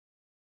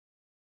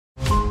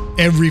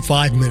Every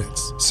 5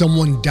 minutes,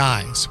 someone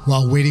dies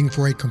while waiting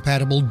for a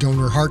compatible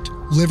donor heart,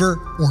 liver,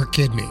 or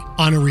kidney.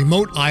 On a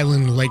remote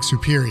island in Lake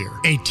Superior,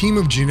 a team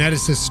of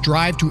geneticists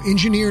strive to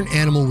engineer an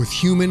animal with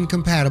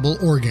human-compatible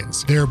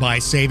organs, thereby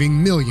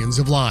saving millions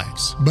of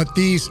lives. But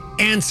these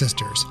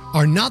ancestors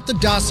are not the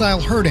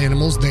docile herd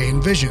animals they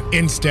envision.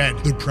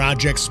 Instead, the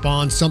project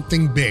spawns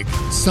something big,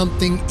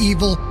 something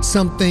evil,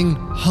 something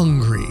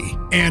hungry.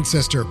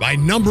 Ancestor by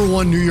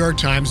 #1 New York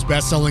Times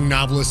bestselling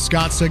novelist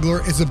Scott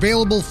Sigler is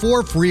available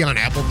for free on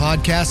Apple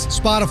Podcasts,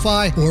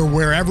 Spotify, or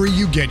wherever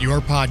you get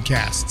your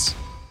podcasts.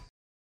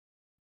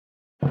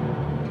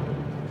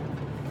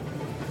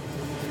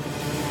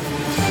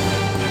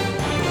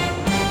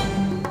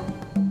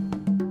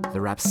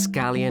 The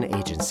Rapscallion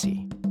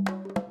Agency.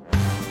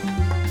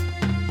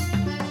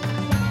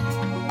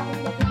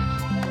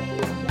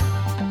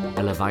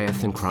 A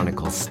Leviathan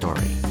Chronicles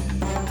story.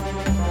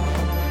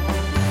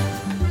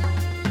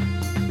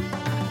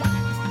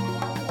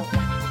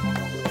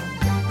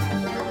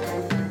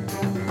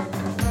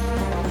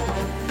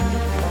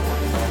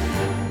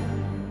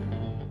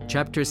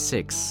 Chapter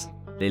 6.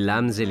 Les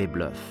Lames et les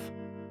Bluffs.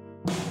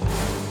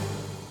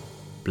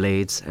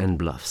 Blades and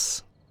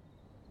Bluffs.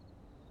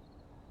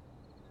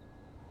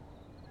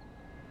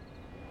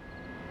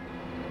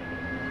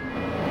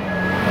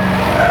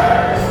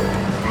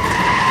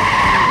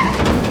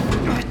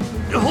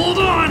 Hold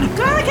on!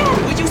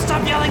 Garlican! Would you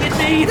stop yelling at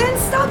me? Then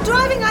stop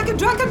driving like a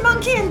drunken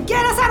monkey and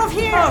get us out of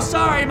here! Oh,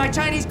 sorry, my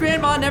Chinese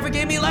grandma never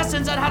gave me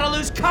lessons on how to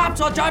lose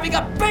cops while driving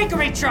a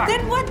bakery truck!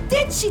 Then what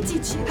did she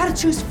teach you? How to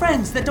choose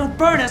friends that don't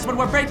burn us when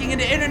we're breaking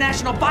into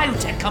international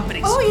biotech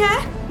companies. Oh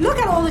yeah? Look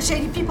at all the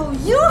shady people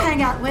you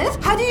hang out with.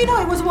 How do you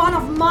know it was one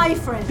of my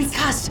friends?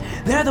 Because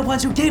they're the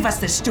ones who gave us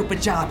this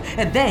stupid job,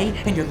 and they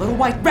and your little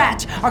white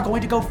rat are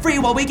going to go free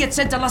while we get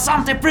sent to La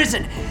Sante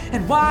prison.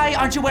 And why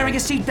aren't you wearing a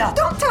seatbelt?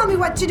 Don't tell me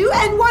what to do,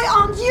 and why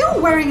aren't you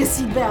wearing a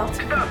seatbelt?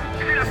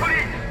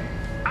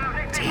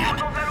 Damn.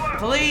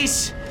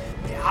 Police!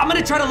 I'm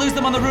gonna try to lose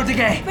them on the route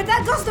again. But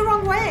that goes the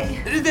wrong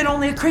way. Then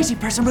only a crazy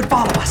person would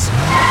follow us.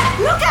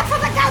 Look out for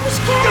the garbage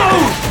can!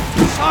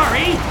 No!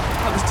 Sorry!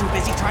 I was too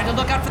busy trying to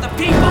look out for the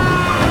people.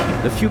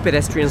 The few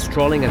pedestrians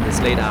strolling at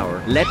this late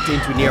hour leapt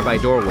into nearby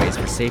doorways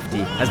for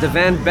safety as the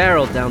van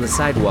barreled down the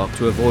sidewalk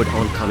to avoid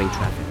oncoming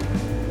traffic.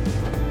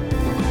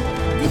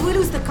 Did we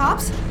lose the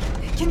cops?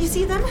 Can you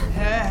see them?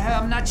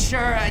 I'm not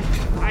sure.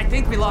 I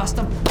think we lost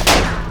them.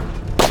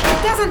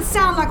 It doesn't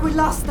sound like we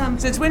lost them.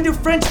 Since when do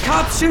French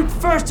cops shoot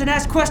first and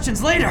ask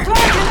questions later?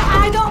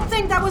 Garlican, I don't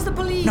think that was the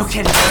police. No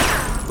kidding.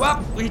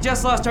 Well, we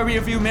just lost our rear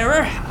view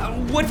mirror.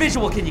 What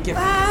visual can you give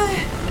me?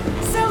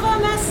 Silver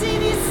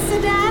Mercedes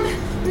sedan,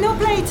 no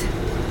plate.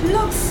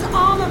 Looks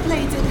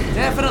armor-plated.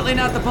 Definitely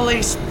not the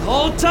police.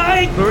 Hold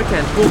tight!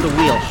 Hurricane pulled the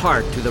wheel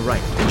hard to the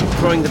right,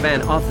 throwing the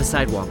van off the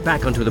sidewalk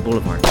back onto the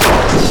boulevard.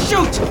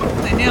 Shoot!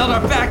 They nailed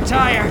our back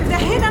tire.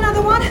 They hit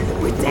another one.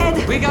 We're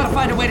dead. We gotta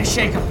find a way to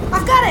shake them.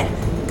 I've got it.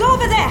 Go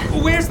over there.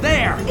 Where's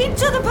there?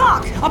 Into the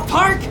park. A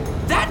park?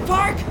 That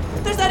park?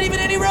 There's not even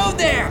any road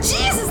there.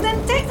 Jesus,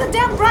 then take the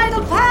damn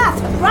bridle path.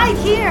 Right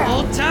here.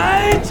 Hold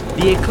tight!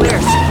 The eclair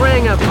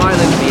sprang up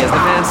violently as the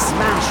van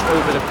smashed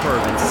over the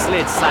curb and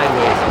slid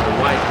sideways on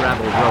the wide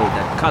gravel road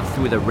that cut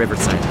through the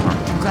riverside park.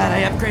 I'm glad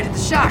I upgraded the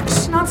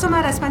shocks. Not so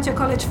mad I spent your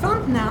college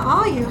fund now,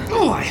 are you?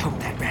 Oh, I hope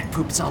that rat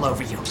poops all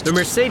over you. The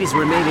Mercedes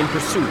remained in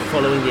pursuit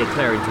following the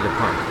eclair into the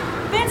park.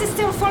 Vance is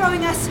still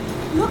following us.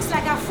 Looks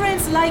like our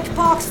friends like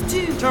parks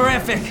too.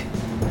 Terrific.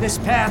 This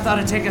path ought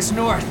to take us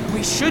north.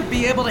 We should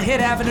be able to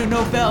hit Avenue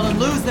Nobel and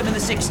lose them in the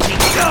 16th.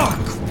 Oh,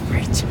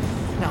 great.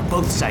 Now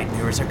both side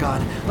mirrors are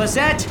gone.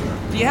 Lisette,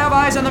 do you have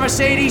eyes on the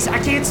Mercedes? I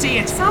can't see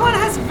it. Someone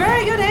has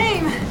very good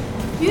aim.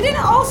 You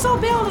didn't also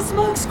build a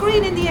smoke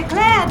screen in the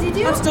eclair, did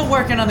you? I'm still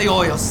working on the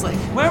oil slick.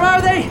 Where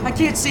are they? I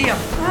can't see them.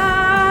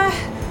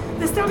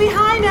 They're still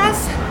behind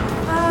us.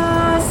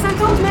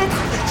 50 meters.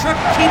 The truck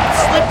keeps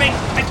slipping.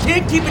 I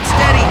can't keep it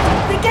steady.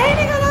 They're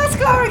gaining on us,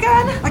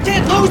 Clarigan. I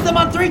can't lose them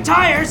on 3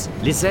 tires.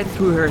 Lisette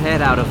threw her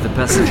head out of the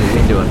passenger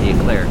window of the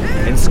eclair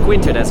and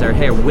squinted as her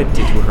hair whipped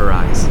into her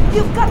eyes.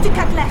 You've got to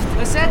cut left.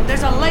 Lisette,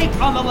 there's a lake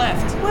on the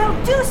left. Well,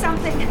 do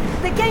something.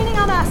 They're gaining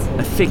on us.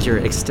 A figure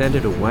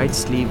extended a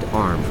wide-sleeved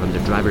arm from the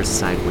driver's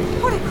side window.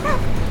 Holy crap.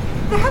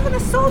 They have an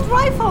assault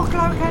rifle,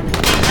 Clarigan.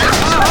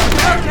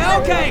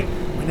 Okay.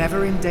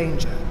 Whenever in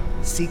danger,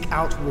 seek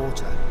out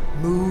water.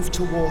 Move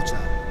to water.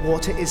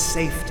 Water is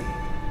safety.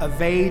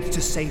 Evade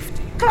to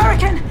safety.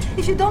 Clarican,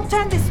 if you don't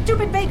turn this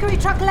stupid bakery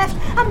truck left,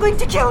 I'm going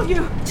to kill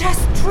you.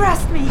 Just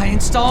trust me. I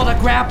installed a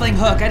grappling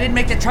hook. I didn't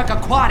make the truck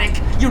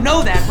aquatic. You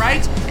know that,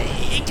 right?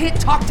 It can't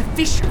talk to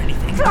fish or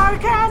anything.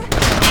 Clarican!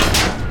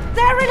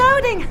 They're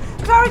reloading!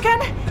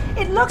 Clarican,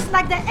 It looks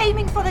like they're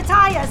aiming for the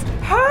tires.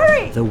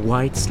 Hurry! The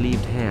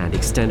white-sleeved hand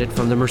extended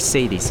from the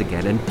Mercedes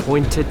again and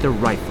pointed the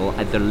rifle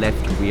at the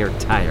left rear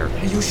tire.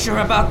 Are you sure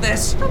about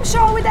this? I'm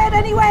sure we're dead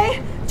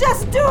anyway.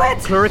 Just do it!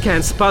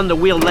 Cluracan spun the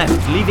wheel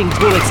left, leaving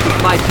bullets to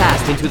fly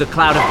past into the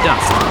cloud of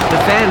dust. The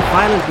van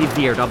violently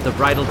veered off the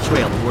bridle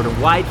trail toward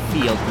a wide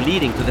field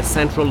leading to the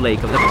central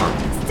lake of the park.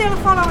 Still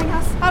following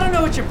us. I don't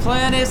know what your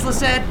plan is,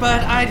 Lisette,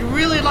 but I'd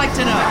really like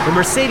to know. The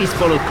Mercedes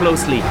followed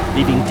closely,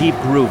 leaving deep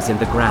grooves in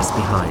the grass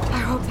behind. I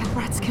hope that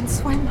rats can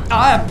swim.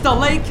 The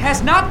lake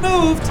has not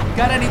moved.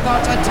 Got any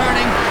thoughts on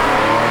turning?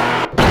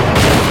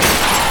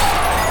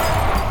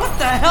 What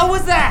the hell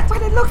was that?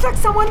 But it looks like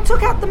someone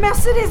took out the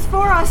Mercedes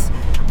for us.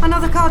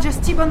 Another car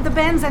just T-boned the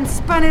bends and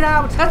spun it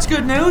out. That's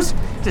good news.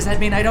 Does that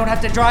mean I don't have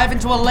to drive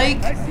into a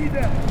lake? I see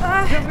them.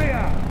 Here they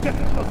are. Get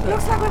them closer.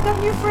 Looks like we've got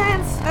new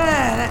friends.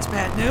 That's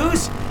bad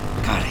news.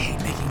 God, I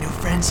hate making new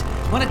friends.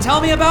 Want to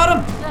tell me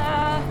about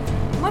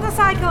them?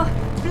 Motorcycle,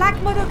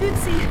 black Moto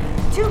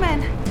Guzzi, 2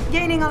 men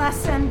gaining on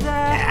us and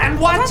And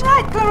what? Turn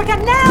right,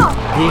 Cluracan, now!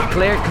 The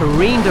Eclair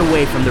careened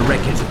away from the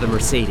wreckage of the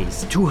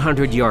Mercedes,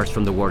 200 yards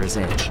from the water's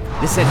edge.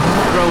 Lisette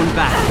had thrown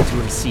back into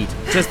her seat,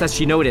 just as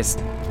she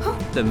noticed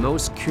the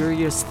most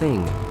curious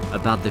thing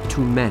about the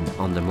 2 men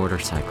on the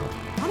motorcycle.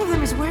 One of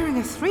them is wearing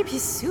a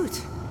 3-piece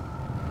suit.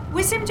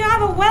 We seem to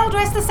have a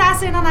well-dressed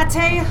assassin on our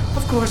tail.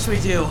 Of course we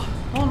do.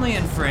 Only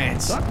in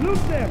France. Loose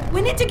them.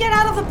 We need to get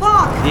out of the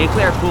park. The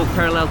Eclair pulled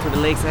parallel to the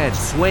lake's edge,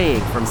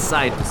 swaying from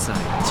side to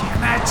side.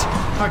 Damn it!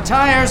 Our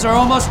tires are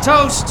almost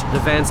toast. The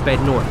van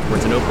sped north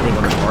towards an opening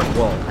on the park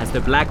wall as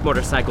the black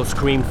motorcycle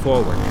screamed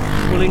forward,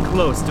 pulling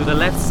close to the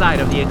left side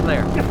of the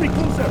Eclair. Get me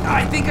closer.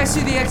 I think I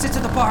see the exit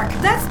to the park.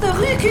 That's the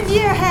Rue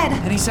Cuvier ahead.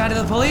 Any sign of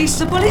the police?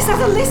 The police has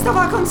a list of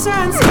our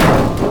concerns.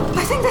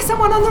 I think there's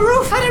someone on the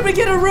roof. How did we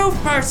get a roof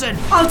person?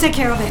 I'll take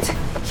care of it.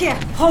 Here,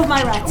 hold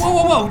my rat. Whoa,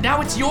 whoa, whoa! Now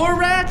it's your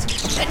rat?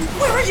 And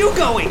where are you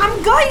going?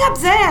 I'm going up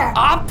there.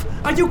 Up?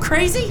 Are you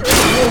crazy?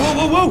 Whoa,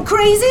 whoa, whoa, whoa!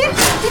 Crazy?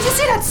 Did you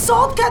see that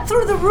sword cut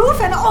through the roof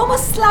and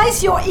almost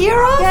slice your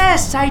ear off?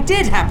 Yes, I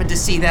did happen to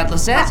see that,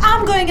 Lisette.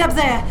 I'm going up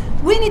there.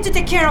 We need to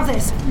take care of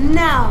this.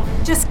 Now.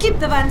 Just keep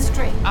the van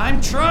straight.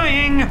 I'm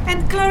trying.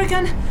 And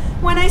Cluracan,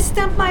 when I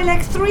stamp my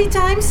leg 3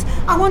 times,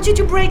 I want you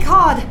to brake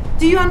hard.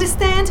 Do you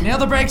understand? Nail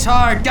the brakes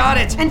hard. Got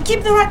it. And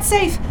keep the rat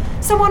safe.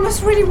 Someone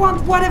must really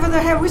want whatever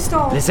the hell we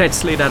stole. Lisette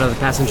slid out of the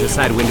passenger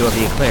side window of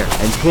the Eclair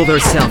and pulled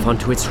herself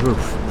onto its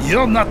roof.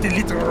 You're not the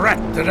little rat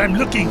that I'm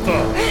looking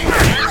for.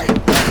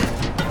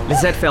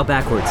 Lisette fell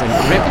backwards and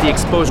gripped the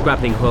exposed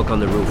grappling hook on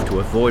the roof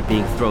to avoid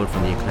being thrown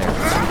from the Eclair.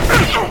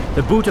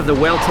 The boot of the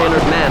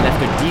well-tailored man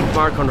left a deep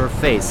mark on her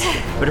face,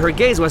 but her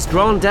gaze was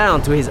drawn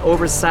down to his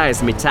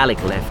oversized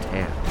metallic left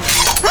hand.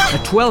 A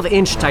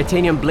 12-inch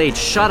titanium blade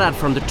shot out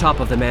from the top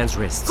of the man's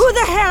wrist. Who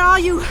the hell are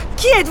you?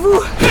 Qui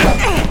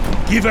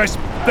êtes-vous? Give us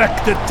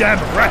back the damn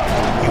rat,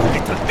 you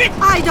little thief.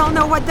 I don't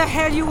know what the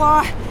hell you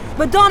are,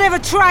 but don't ever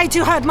try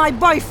to hurt my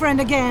boyfriend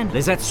again.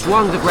 Lisette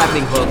swung the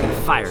grappling hook and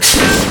fired.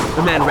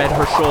 The man read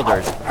her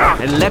shoulders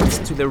and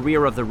leapt to the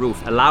rear of the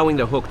roof, allowing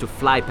the hook to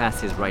fly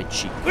past his right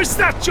cheek. Is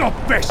that your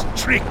best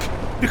trick?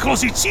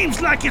 Because it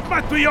seems like it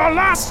might be your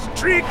last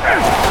trick.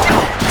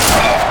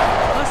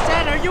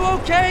 Lisette, are you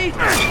okay?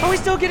 Are we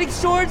still getting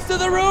swords to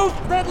the roof?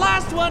 That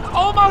last one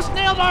almost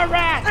nailed our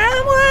rat.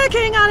 I'm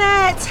working on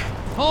it.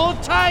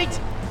 Hold tight.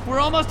 We're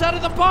almost out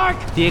of the park.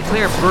 The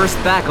Eclair burst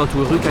back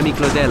onto Rue Camille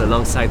Claudel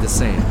alongside the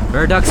Seine.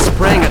 Murdoch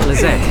sprang at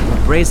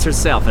Lisette, braced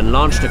herself, and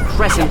launched a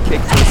crescent kick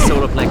to his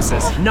solar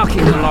plexus,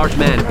 knocking the large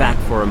man back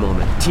for a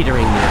moment,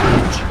 teetering near the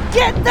edge.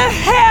 Get the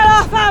hell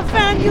off our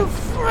van, you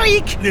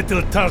freak!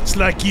 Little tarts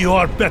like you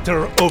are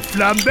better au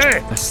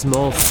flambe. A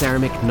small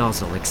ceramic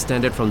nozzle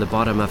extended from the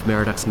bottom of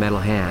Murdoch's metal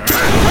hand,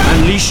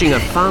 unleashing a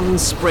fountain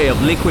spray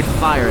of liquid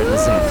fire at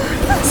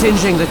Lisette,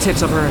 singeing the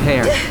tips of her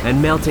hair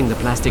and melting the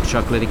plastic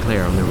chocolate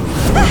Eclair on the roof.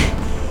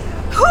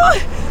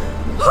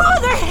 Who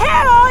the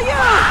hell are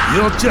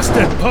you? You're just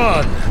a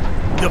pawn.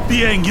 You're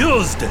being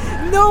used.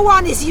 No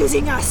one is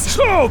using us.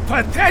 So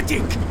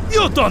pathetic.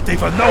 You don't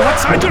even know what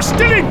side you're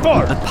stealing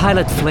for. A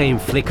pilot flame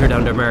flickered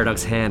under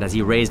Murdoch's hand as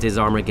he raised his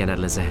arm again at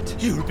Lisette.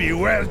 You'll be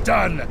well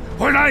done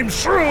when I'm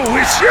through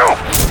with you.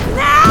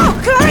 Now,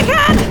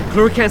 Cluracan!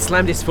 Cluracan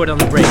slammed his foot on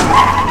the brake,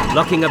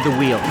 locking up the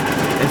wheel,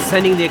 and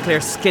sending the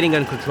Eclair skidding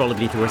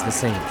uncontrollably towards the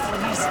Seine.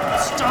 Please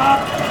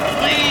stop.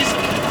 Please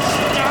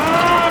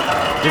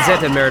stop.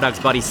 Lisette and Murdoch's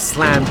body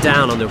slammed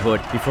down on the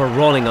hood before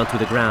rolling onto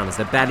the ground as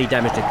the badly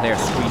damaged Eclair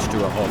screeched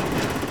to a halt.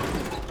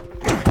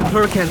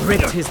 Cluracan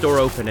ripped his door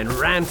open and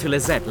ran to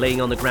Lisette, laying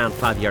on the ground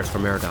 5 yards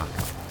from Murdoch.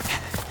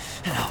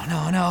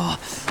 No.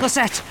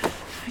 Lisette,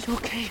 are you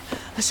okay?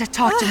 Lisette,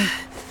 talk to me.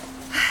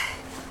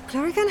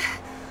 Cluracan,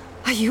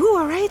 are you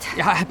alright?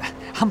 Yeah,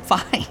 I'm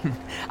fine.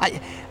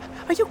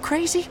 Are you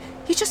crazy?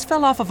 You just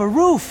fell off of a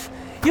roof.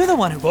 You're the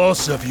one who...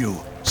 Both of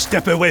you,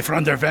 step away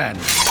from their van.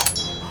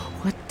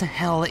 What the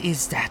hell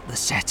is that,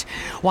 Lisette?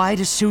 Why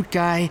does Suit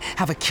Guy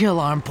have a kill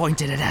arm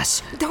pointed at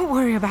us? Don't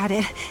worry about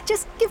it.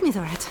 Just give me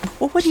the rat.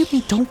 Well, what do you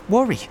mean, don't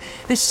worry?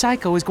 This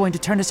psycho is going to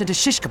turn us into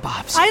shish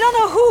kebabs. I don't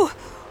know who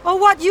or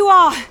what you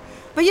are,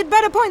 But you'd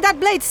better point that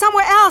blade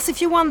somewhere else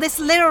if you want this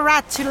little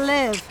rat to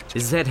live.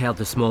 Lizette held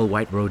the small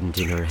white rodent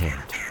in her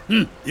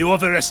hand. You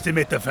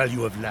overestimate the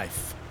value of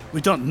life. We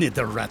don't need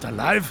the rat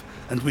alive,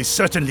 and we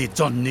certainly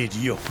don't need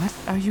you. What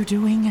are you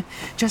doing?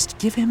 Just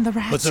give him the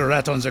rat. Put the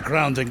rat on the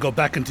ground and go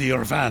back into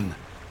your van.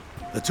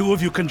 The two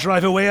of you can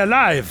drive away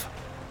alive,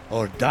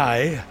 or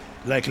die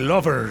like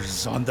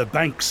lovers on the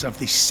banks of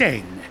the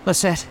Seine.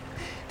 Lisette,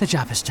 the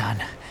job is done.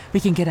 We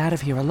can get out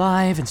of here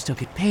alive and still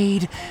get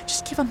paid.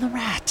 Just give him the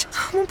rat.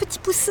 Oh, mon petit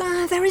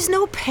poussin, there is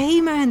no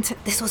payment.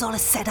 This was all a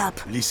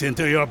setup. Listen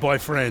to your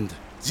boyfriend.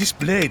 This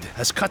blade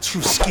has cut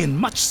through skin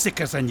much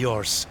thicker than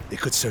yours. It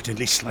could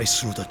certainly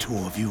slice through the two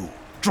of you.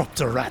 Drop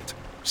the rat.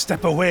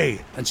 Step away,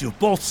 and you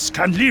both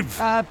can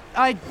live.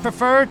 I'd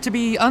prefer to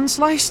be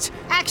unsliced.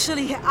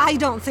 Actually, I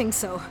don't think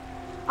so.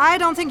 I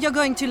don't think you're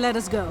going to let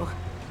us go.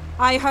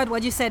 I heard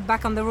what you said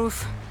back on the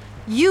roof.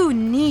 You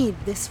need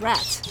this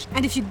rat.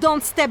 And if you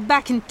don't step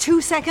back in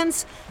 2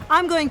 seconds,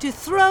 I'm going to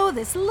throw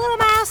this little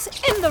mouse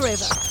in the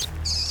river.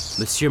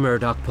 Monsieur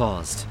Murdoch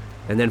paused,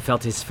 and then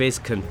felt his face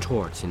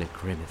contort in a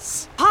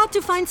grimace. Hard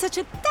to find such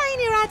a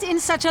tiny rat in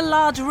such a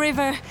large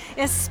river,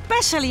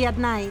 especially at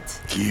night.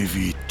 Give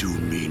it to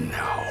me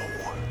now.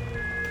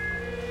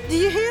 Do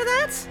you hear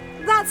that?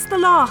 That's the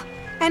law.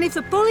 And if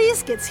the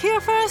police gets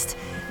here first,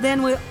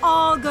 then we're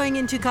all going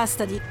into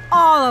custody.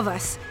 All of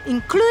us,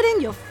 including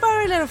your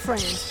furry little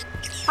friend.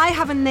 I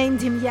haven't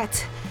named him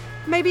yet.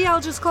 Maybe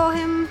I'll just call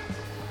him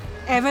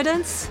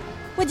Evidence?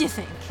 What do you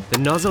think? The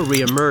nozzle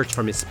re-emerged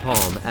from his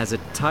palm as a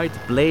tight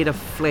blade of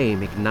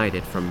flame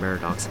ignited from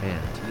Murdoch's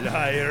hand.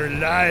 Liar,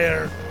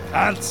 liar.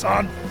 Pants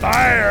on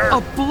fire.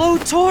 A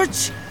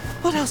blowtorch?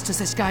 What else does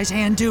this guy's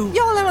hand do?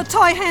 Your little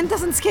toy hand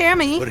doesn't scare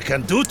me. What it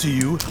can do to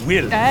you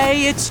will.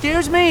 Hey, it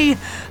scares me.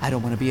 I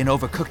don't want to be an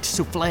overcooked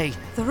souffle.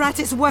 The rat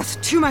is worth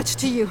too much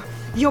to you.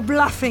 You're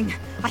bluffing.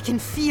 I can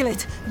feel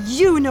it.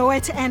 You know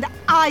it, and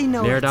I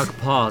know Murdoch it.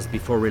 paused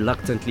before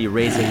reluctantly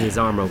raising his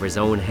arm over his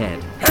own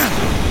head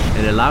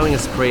and allowing a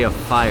spray of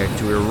fire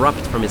to erupt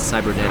from his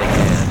cybernetic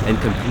hand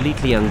and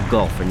completely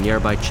engulf a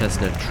nearby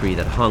chestnut tree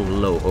that hung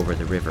low over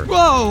the river.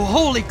 Whoa,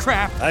 holy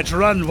crap. I'd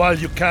run while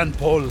you can,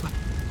 Paul.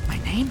 My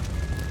name?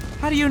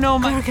 How do you know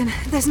my... American,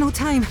 there's no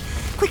time.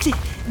 Quickly,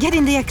 get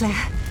in the eclair.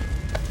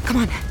 Come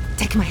on,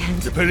 take my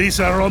hand. The police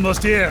are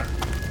almost here.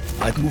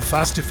 I'd move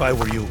fast if I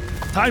were you.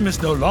 Time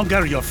is no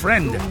longer your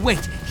friend.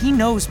 Wait, he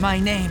knows my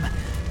name.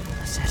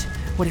 Lisette,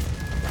 what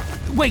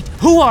if... Wait,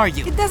 who are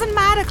you? It doesn't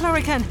matter,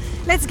 Chlorican.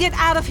 Let's get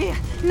out of here.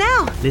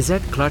 Now!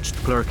 Lisette clutched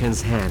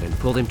Chlorican's hand and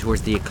pulled him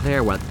towards the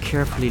eclair while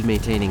carefully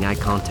maintaining eye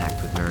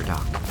contact with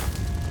Murdoch.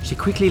 She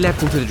quickly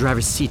leapt into the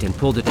driver's seat and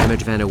pulled the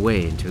damaged van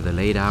away into the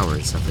late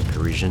hours of the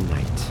Parisian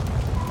night.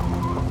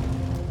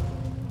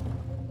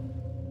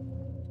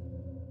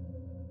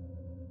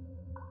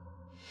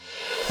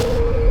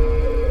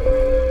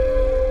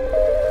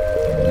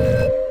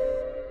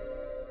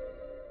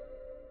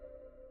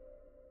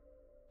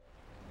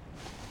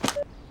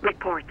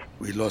 Report.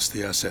 We lost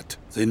the asset.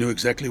 They knew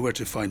exactly where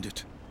to find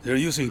it. They're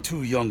using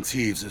 2 young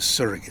thieves as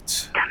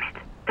surrogates. Damn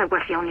it. That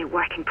was the only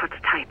working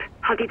prototype.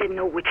 How did they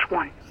know which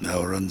one?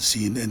 Our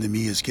unseen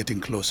enemy is getting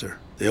closer.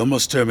 They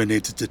almost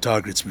terminated the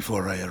targets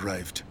before I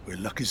arrived. We're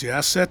lucky the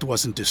asset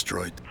wasn't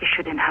destroyed. You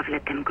shouldn't have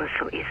let them go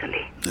so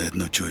easily. I had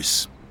no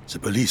choice. The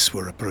police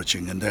were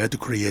approaching and I had to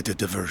create a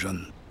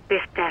diversion.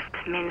 This test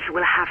means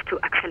we'll have to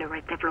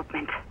accelerate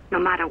development, no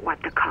matter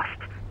what the cost.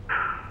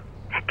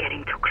 They're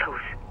getting too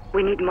close.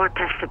 We need more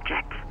test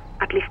subjects.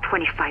 At least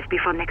 25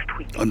 before next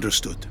week.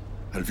 Understood.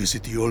 I'll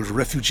visit the old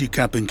refugee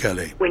camp in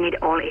Calais. We need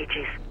all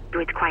ages. Do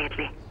it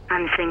quietly.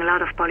 I'm seeing a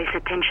lot of police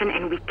attention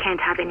and we can't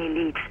have any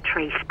leads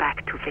traced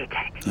back to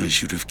Vitek. I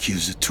should have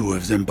accused the 2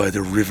 of them by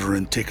the river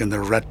and taken the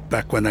rat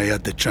back when I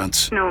had the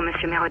chance. No,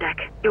 Monsieur Merodach.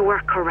 You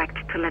were correct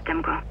to let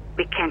them go.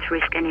 We can't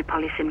risk any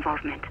police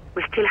involvement.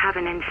 We still have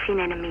an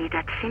unseen enemy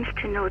that seems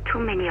to know too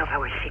many of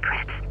our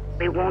secrets.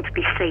 We won't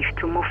be safe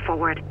to move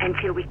forward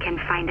until we can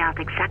find out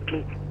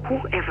exactly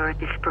whoever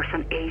this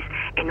person is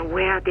and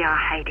where they are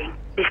hiding.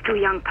 These 2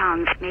 young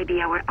pounds may be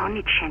our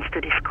only chance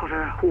to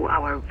discover who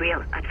our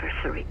real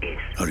adversary is.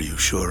 Are you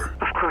sure?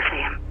 Of course I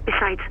am.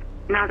 Besides,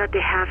 now that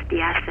they have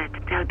the asset,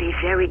 they'll be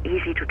very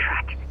easy to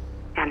track.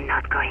 They're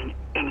not going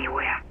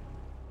anywhere.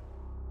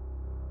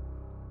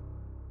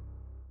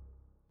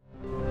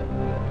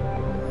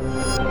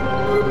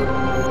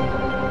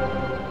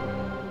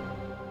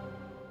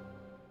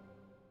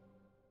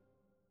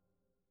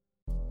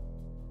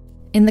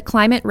 In the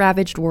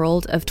climate-ravaged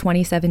world of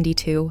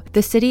 2072,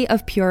 the city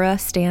of Pura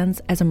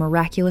stands as a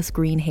miraculous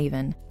green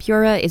haven.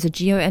 Pura is a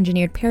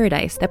geoengineered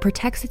paradise that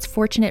protects its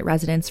fortunate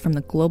residents from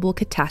the global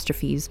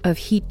catastrophes of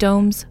heat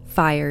domes,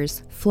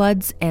 fires,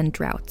 floods, and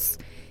droughts.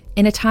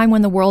 In a time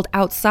when the world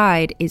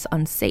outside is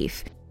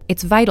unsafe,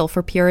 it's vital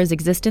for Pura's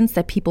existence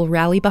that people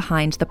rally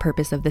behind the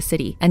purpose of the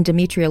city, and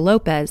Demetria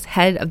Lopez,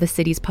 head of the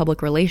city's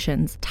public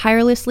relations,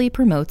 tirelessly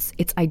promotes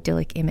its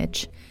idyllic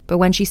image. But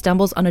when she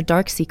stumbles on a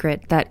dark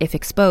secret that, if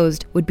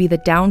exposed, would be the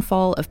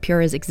downfall of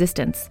Pura's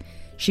existence,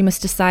 she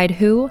must decide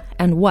who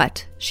and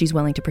what she's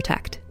willing to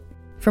protect.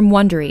 From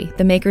Wondery,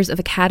 the makers of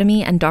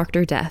Academy and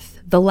Dr. Death,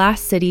 The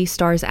Last City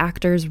stars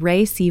actors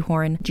Ray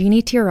Seahorn,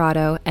 Jeannie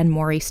Tirado, and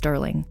Maury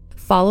Sterling.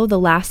 Follow The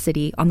Last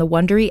City on the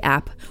Wondery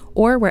app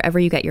or wherever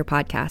you get your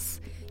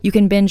podcasts. You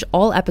can binge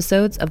all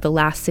episodes of The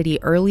Last City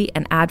early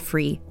and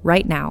ad-free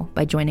right now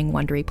by joining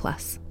Wondery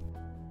Plus.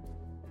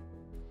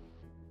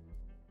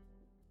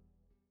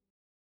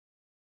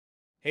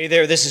 Hey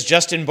there, this is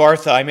Justin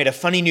Bartha. I made a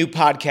funny new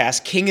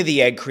podcast, King of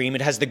the Egg Cream.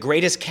 It has the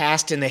greatest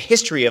cast in the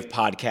history of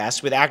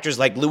podcasts with actors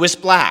like Louis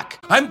Black.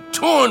 I'm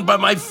torn by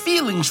my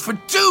feelings for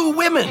two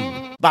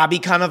women. Bobby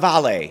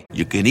Cannavale.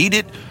 You can eat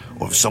it,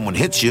 or if someone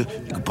hits you,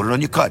 you can put it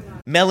on your cut.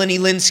 Melanie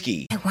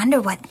Linsky. I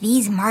wonder what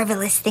these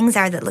marvelous things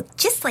are that look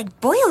just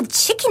like boiled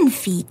chicken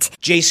feet.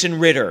 Jason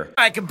Ritter.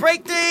 I can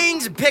break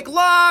things and pick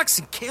locks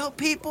and kill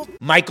people.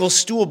 Michael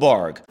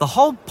Stuhlbarg. The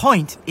whole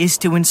point is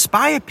to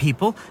inspire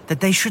people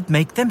that they should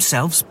make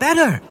themselves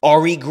better.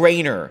 Ari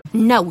Grainer.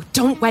 No,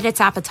 don't whet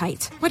its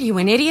appetite. What are you,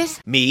 an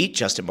idiot? Me,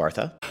 Justin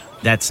Bartha.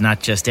 That's not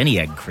just any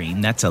egg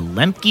cream, that's a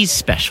Lemke's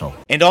special.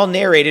 And all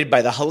narrated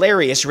by the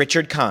hilarious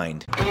Richard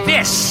Kind.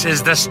 This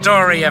is the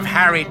story of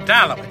Harry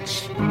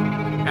Dalowitz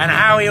and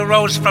how he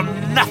rose from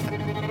nothing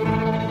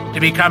to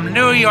become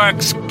New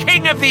York's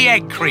King of the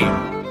Egg Cream.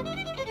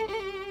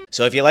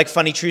 So if you like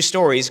funny true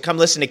stories, come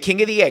listen to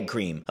King of the Egg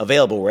Cream,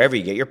 available wherever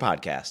you get your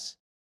podcasts.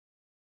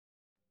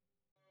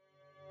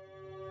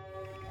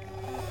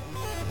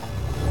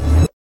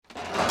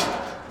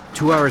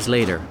 Two hours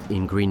later,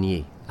 in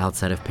Grigny,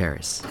 outside of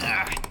Paris.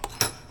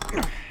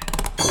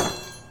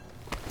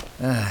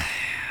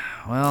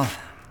 Well,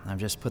 I've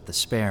just put the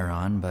spare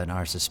on, but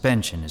our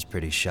suspension is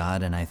pretty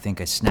shot, and I think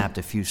I snapped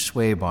a few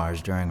sway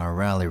bars during our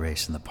rally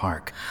race in the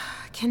park.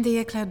 Can the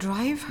Eclair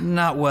drive?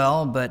 Not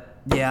well, but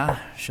yeah,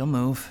 she'll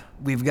move.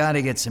 We've got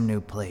to get some new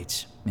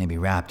plates. Maybe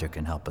Raptor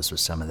can help us with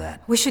some of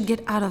that. We should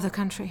get out of the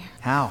country.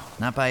 How?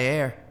 Not by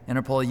air.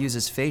 Interpol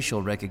uses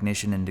facial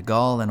recognition in De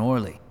Gaulle and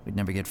Orly. We'd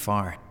never get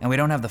far. And we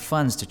don't have the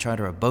funds to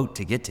charter a boat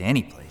to get to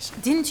any place.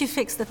 Didn't you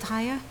fix the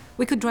tire?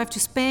 We could drive to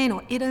Spain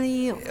or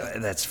Italy or...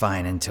 That's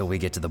fine until we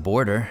get to the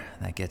border.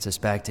 That gets us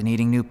back to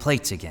needing new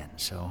plates again.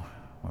 So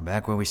we're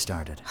back where we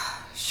started.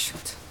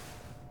 Shoot.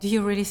 Do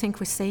you really think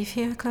we're safe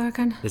here,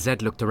 Clerican?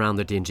 Lizette looked around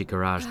the dingy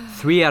garage.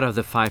 3 out of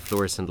the 5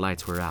 fluorescent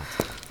lights were out,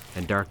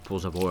 and dark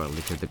pools of oil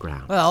littered the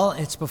ground. Well,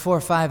 it's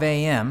before 5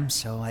 a.m.,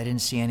 so I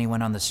didn't see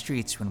anyone on the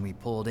streets when we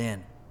pulled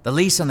in. The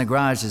lease on the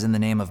garage is in the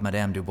name of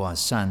Madame Dubois'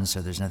 son,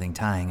 so there's nothing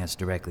tying us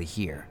directly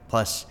here.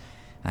 Plus,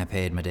 I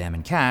paid Madame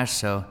in cash,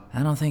 so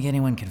I don't think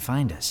anyone can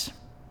find us.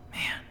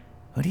 Man,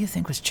 who do you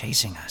think was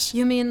chasing us?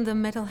 You mean the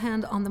metal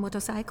hand on the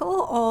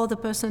motorcycle, or the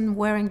person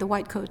wearing the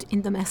white coat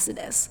in the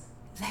Mercedes?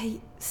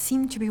 They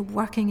seem to be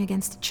working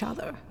against each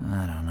other.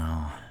 I don't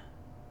know.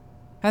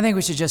 I think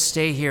we should just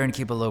stay here and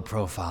keep a low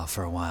profile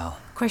for a while.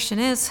 Question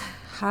is,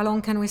 how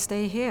long can we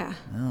stay here?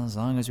 Well, as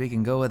long as we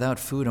can go without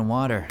food and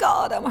water.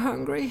 God, I'm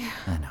hungry.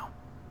 I know.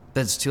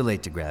 But it's too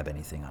late to grab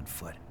anything on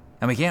foot.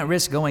 And we can't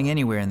risk going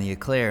anywhere in the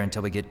Eclair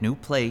until we get new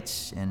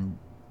plates and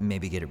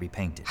maybe get it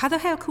repainted. How the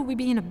hell could we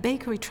be in a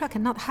bakery truck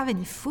and not have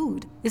any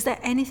food? Is there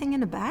anything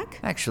in the back?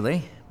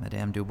 Actually,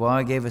 Madame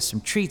Dubois gave us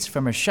some treats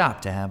from her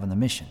shop to have on the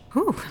mission.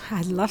 Ooh,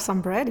 I'd love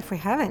some bread if we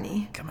have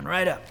any. Coming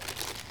right up.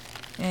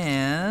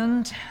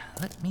 And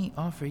let me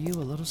offer you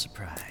a little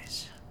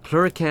surprise.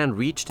 Cluracan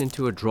reached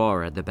into a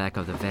drawer at the back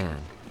of the van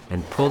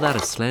and pulled out a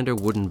slender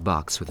wooden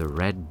box with a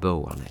red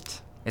bow on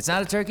it. It's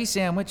not a turkey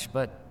sandwich,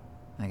 but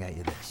I got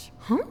you this.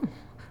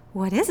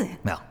 What is it?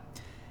 Well,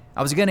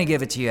 I was gonna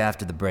give it to you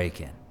after the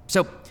break-in.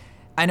 So,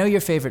 I know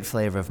your favorite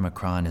flavor of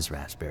Macron is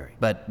raspberry,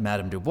 but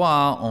Madame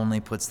Dubois only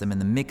puts them in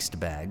the mixed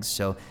bags,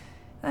 so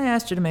I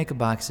asked her to make a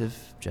box of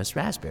just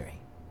raspberry.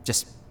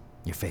 Just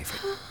your favorite.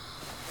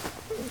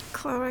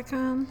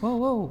 Cluracan.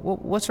 Whoa,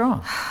 what's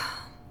wrong?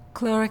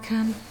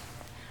 Cluracan,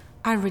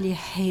 I really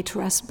hate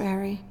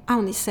raspberry. I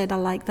only said I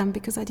like them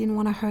because I didn't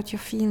want to hurt your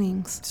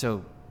feelings.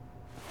 So,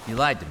 you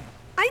lied to me.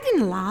 I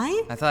didn't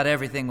lie. I thought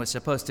everything was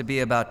supposed to be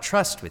about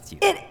trust with you.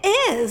 It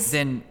is.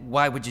 Then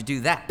why would you do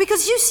that?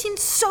 Because you seemed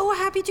so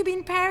happy to be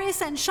in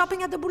Paris and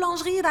shopping at the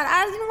boulangerie that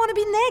I didn't want to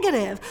be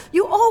negative.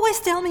 You always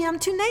tell me I'm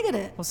too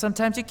negative. Well,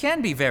 sometimes you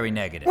can be very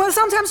negative. Well,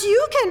 sometimes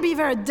you can be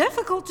very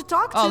difficult to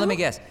talk to. Oh, let me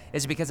guess.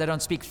 Is it because I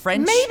don't speak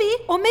French? Maybe.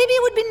 Or maybe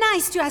it would be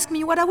nice to ask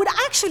me what I would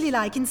actually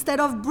like instead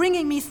of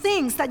bringing me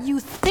things that you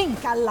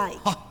think I like.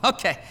 Oh,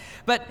 okay.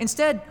 But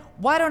instead,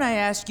 why don't I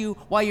ask you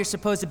why your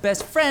supposed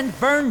best friend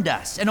burned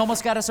us and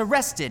almost got us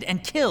arrested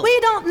and killed? We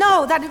don't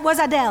know that it was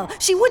Adele.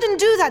 She wouldn't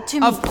do that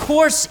to me. Of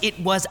course it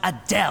was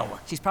Adele.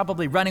 She's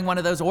probably running one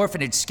of those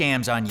orphanage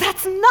scams on you.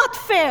 That's not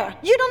fair.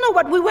 You don't know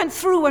what we went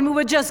through when we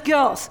were just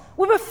girls.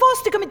 We were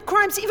forced to commit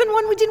crimes even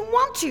when we didn't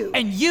want to.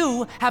 And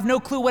you have no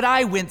clue what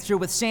I went through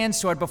with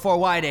Sandsword before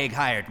White Egg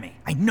hired me.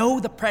 I know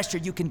the pressure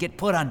you can get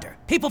put under.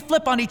 People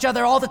flip on each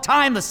other all the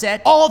time,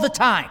 Lisette. All the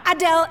time.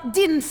 Adele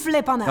didn't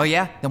flip on us. Oh,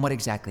 yeah? Then what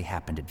exactly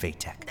happened at Vatek?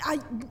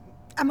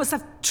 I must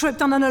have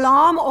tripped on an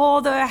alarm,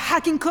 or the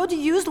hacking code you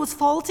used was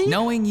faulty.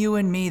 Knowing you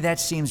and me, that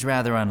seems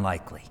rather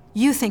unlikely.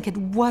 You think it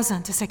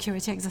wasn't a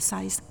security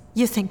exercise.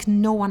 You think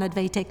no one at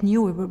Vaytech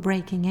knew we were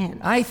breaking in.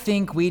 I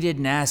think we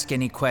didn't ask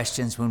any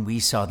questions when we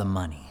saw the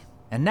money.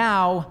 And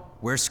now,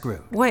 we're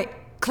screwed. Wait,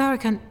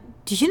 Clarican,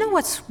 do you know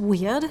what's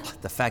weird?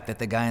 The fact that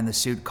the guy in the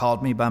suit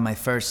called me by my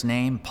first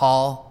name,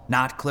 Paul,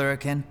 not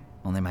Clarican.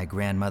 Only my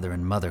grandmother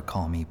and mother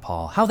call me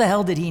Paul. How the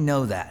hell did he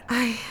know that?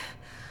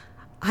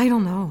 I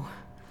don't know.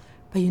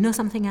 But you know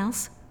something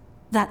else?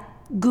 That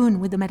goon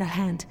with the metal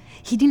hand.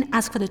 He didn't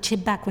ask for the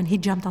chip back when he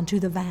jumped onto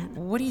the van.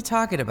 What are you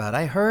talking about?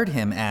 I heard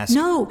him ask...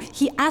 No,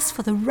 he asked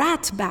for the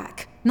rat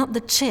back, not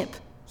the chip.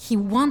 He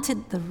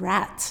wanted the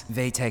rat.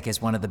 Vaytech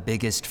is one of the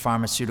biggest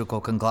pharmaceutical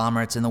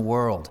conglomerates in the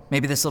world.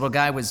 Maybe this little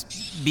guy was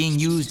being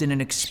used in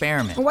an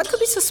experiment. What could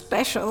be so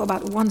special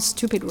about one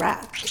stupid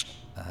rat?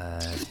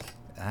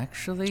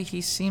 Actually,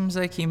 he seems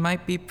like he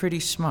might be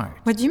pretty smart.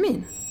 What do you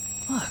mean?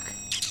 Look.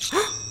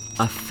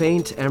 A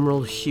faint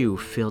emerald hue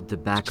filled the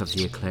back of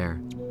the eclair.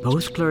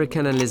 Both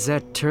Clarican and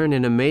Lisette turned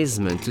in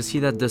amazement to see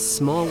that the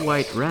small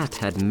white rat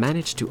had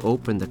managed to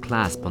open the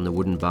clasp on the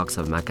wooden box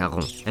of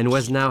macarons and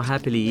was now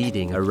happily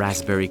eating a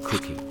raspberry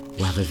cookie,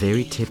 while the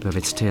very tip of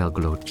its tail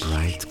glowed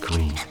bright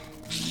green.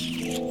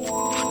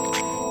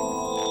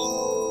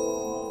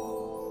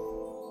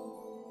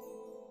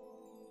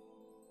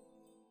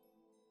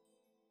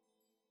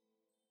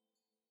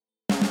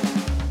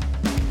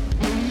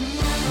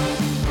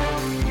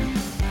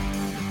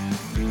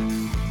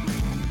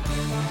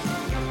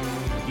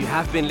 You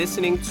have been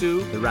listening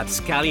to The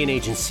Rapscallion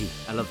Agency,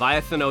 a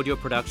Leviathan audio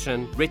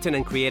production written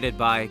and created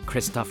by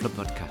Christophe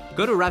Lopotka.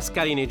 Go to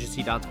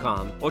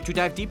rapscallionagency.com, or to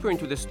dive deeper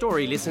into the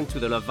story, listen to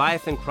the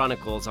Leviathan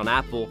Chronicles on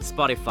Apple,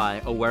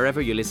 Spotify, or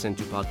wherever you listen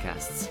to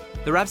podcasts.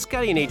 The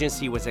Rapscallion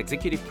Agency was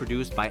executive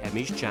produced by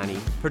Amish Jani,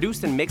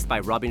 produced and mixed by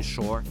Robin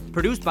Shore,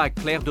 produced by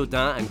Claire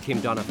Dodin and Kim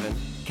Donovan,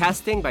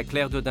 casting by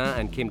Claire Dodin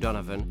and Kim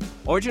Donovan,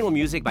 original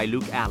music by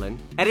Luke Allen,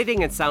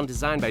 editing and sound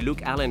design by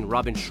Luke Allen and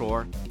Robin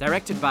Shore,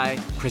 directed by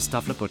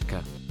Christophe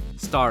Lopotka.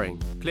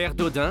 Starring Claire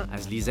Dodin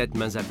as Lisette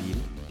Manzabil,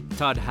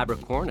 Todd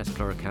Habercorn as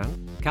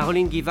Clarican,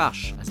 Caroline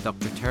Guivarch as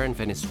Dr. Terran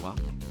Venesois,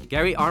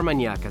 Gary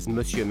Armagnac as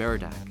Monsieur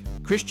Murdoch,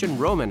 Christian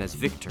Roman as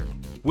Victor,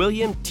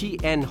 William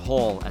T.N.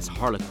 Hall as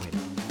Harlequin,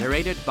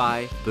 narrated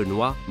by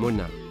Benoit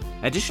Monin.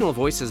 Additional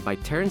voices by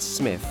Terrence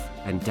Smith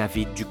and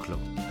David Duclos.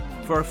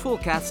 For a full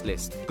cast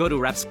list, go to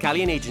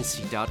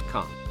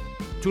rapscallionagency.com.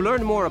 To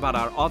learn more about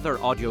our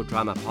other audio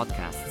drama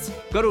podcasts,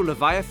 go to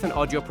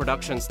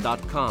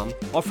leviathanaudioproductions.com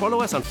or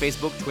follow us on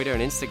Facebook, Twitter,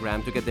 and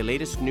Instagram to get the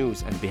latest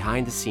news and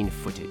behind-the-scene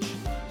footage.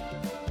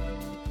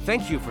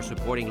 Thank you for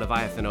supporting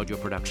Leviathan Audio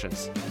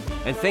Productions.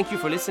 And thank you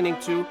for listening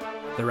to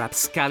The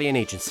Rapscallion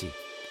Agency.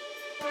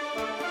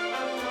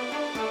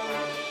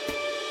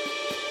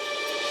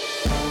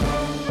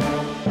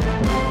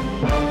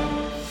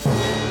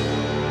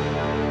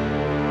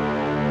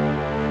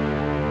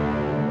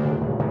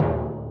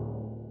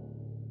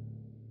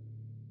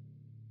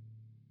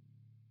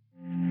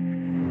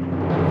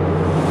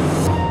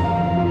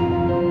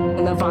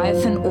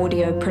 Leviathan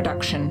Audio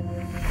Production.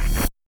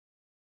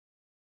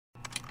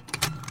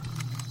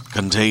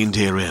 Contained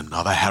herein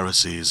are the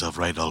heresies of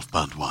Radolf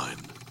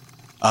Burntwine,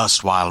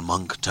 erstwhile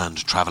monk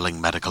turned traveling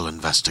medical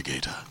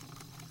investigator.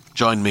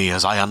 Join me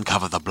as I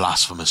uncover the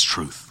blasphemous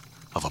truth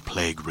of a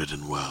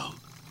plague-ridden world,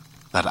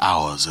 that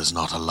ours is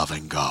not a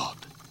loving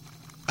God,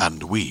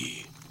 and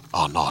we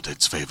are not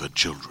its favored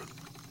children.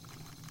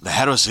 The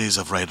heresies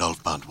of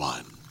Radolf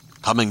Burntwine,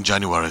 coming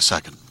January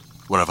 2nd,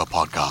 wherever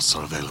podcasts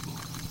are available.